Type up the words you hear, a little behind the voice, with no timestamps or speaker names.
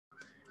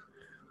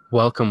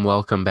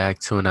Welcome back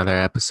to another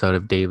episode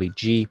of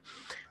DailyG,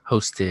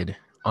 hosted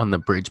on the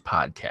Bridge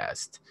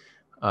podcast.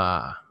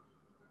 I'm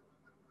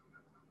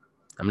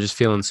just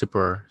feeling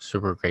super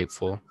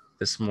grateful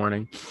this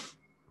morning,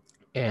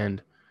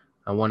 and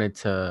I wanted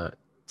to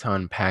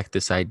unpack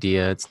this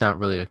idea. It's not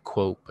really a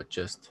quote, but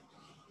just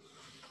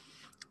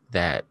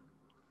that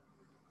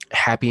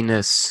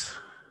happiness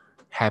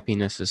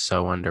is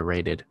so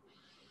underrated,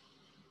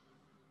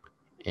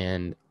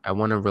 and I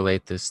want to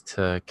relate this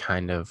to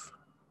kind of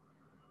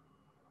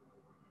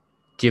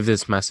give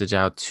this message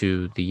out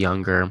to the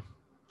younger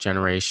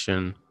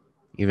generation,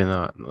 even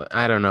though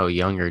I don't know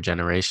younger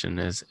generation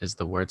is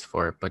the words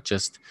for it, but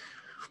just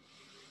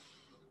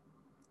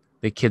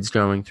the kids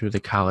going through the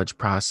college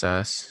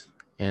process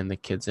and the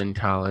kids in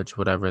college,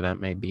 whatever that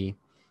may be,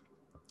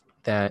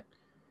 that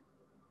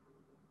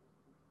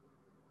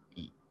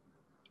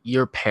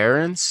your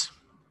parents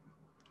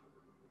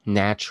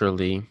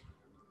naturally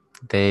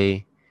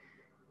they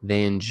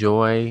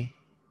enjoy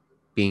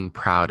being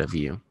proud of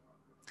you.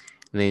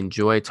 They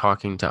enjoy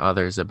talking to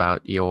others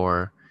about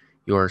your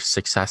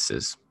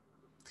successes.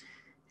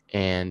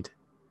 And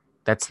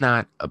that's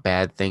not a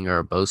bad thing or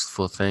a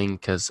boastful thing,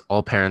 because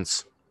all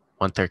parents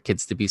want their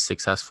kids to be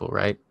successful,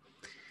 right?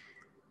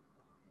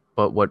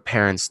 But what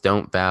parents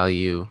don't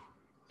value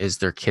is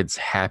their kids'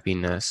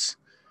 happiness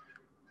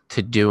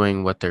to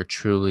doing what they're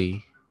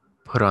truly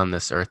put on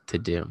this earth to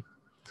do.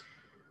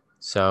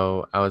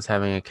 So I was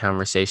having a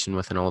conversation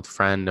with an old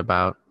friend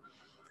about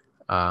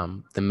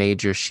the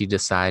major she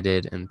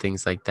decided and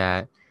things like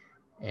that,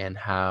 and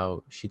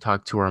how she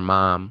talked to her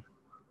mom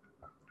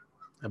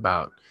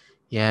about,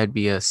 it'd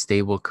be a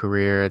stable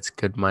career, it's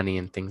good money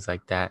and things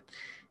like that.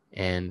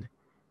 And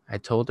I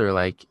told her,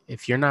 like,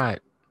 if you're not,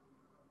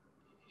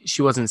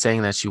 she wasn't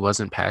saying that she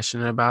wasn't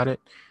passionate about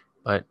it,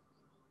 but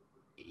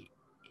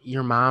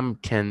your mom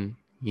can,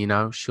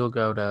 she'll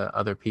go to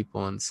other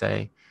people and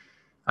say,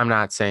 I'm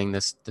not saying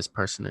this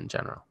person in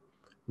general,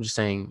 I'm just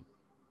saying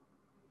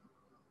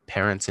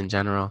parents in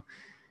general,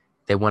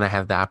 they want to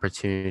have the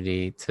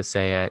opportunity to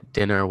say at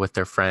dinner with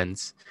their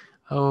friends,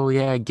 oh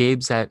yeah,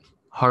 Gabe's at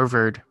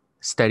Harvard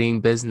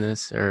studying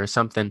business or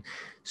something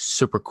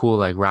super cool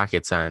like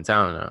rocket science.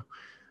 I don't know.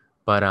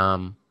 But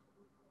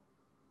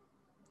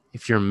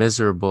if you're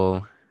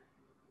miserable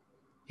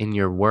in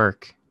your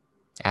work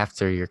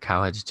after your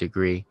college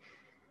degree,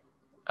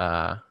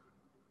 that's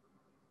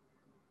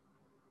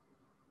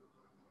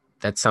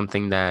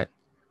something that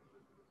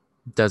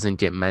doesn't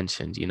get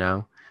mentioned,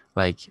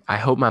 Like, I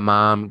hope my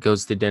mom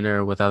goes to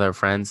dinner with other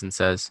friends and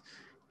says,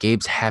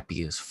 Gabe's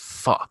happy as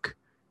fuck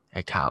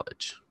at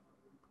college.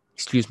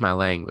 Excuse my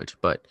language,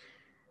 but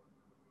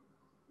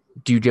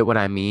do you get what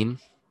I mean?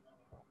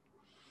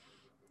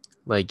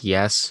 Like,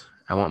 yes,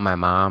 I want my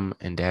mom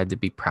and dad to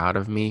be proud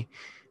of me,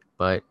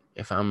 but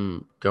if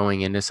I'm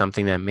going into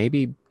something that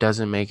maybe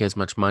doesn't make as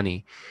much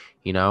money,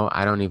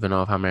 I don't even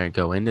know if I'm going to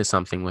go into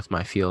something with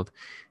my field,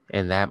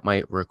 and that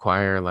might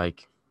require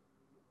like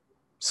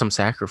some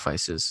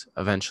sacrifices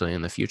eventually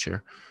in the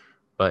future.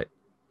 But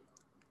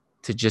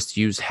to just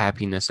use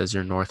happiness as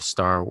your North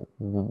Star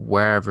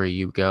wherever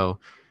you go,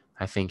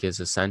 I think is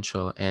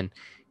essential. And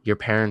your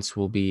parents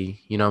will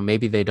be,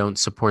 maybe they don't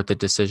support the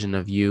decision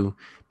of you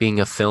being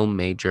a film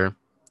major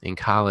in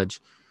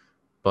college,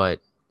 but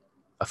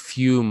a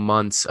few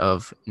months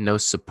of no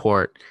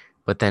support,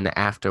 but then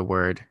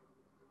afterward,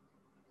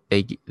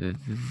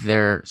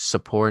 their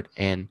support,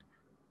 and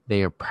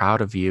they are proud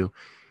of you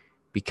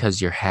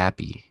because you're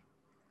happy.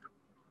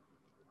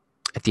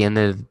 At the end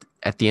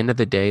of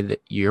the day,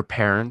 that your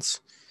parents,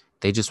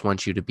 they just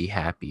want you to be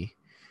happy.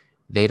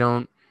 They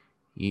don't,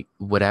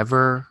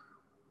 whatever,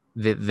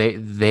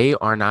 they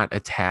are not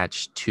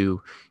attached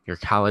to your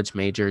college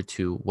major,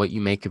 to what you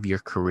make of your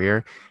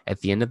career. At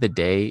the end of the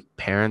day,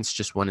 parents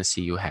just want to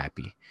see you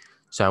happy.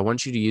 So I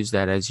want you to use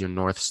that as your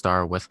North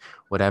Star with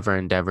whatever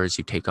endeavors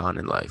you take on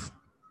in life.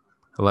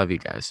 I love you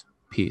guys.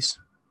 Peace.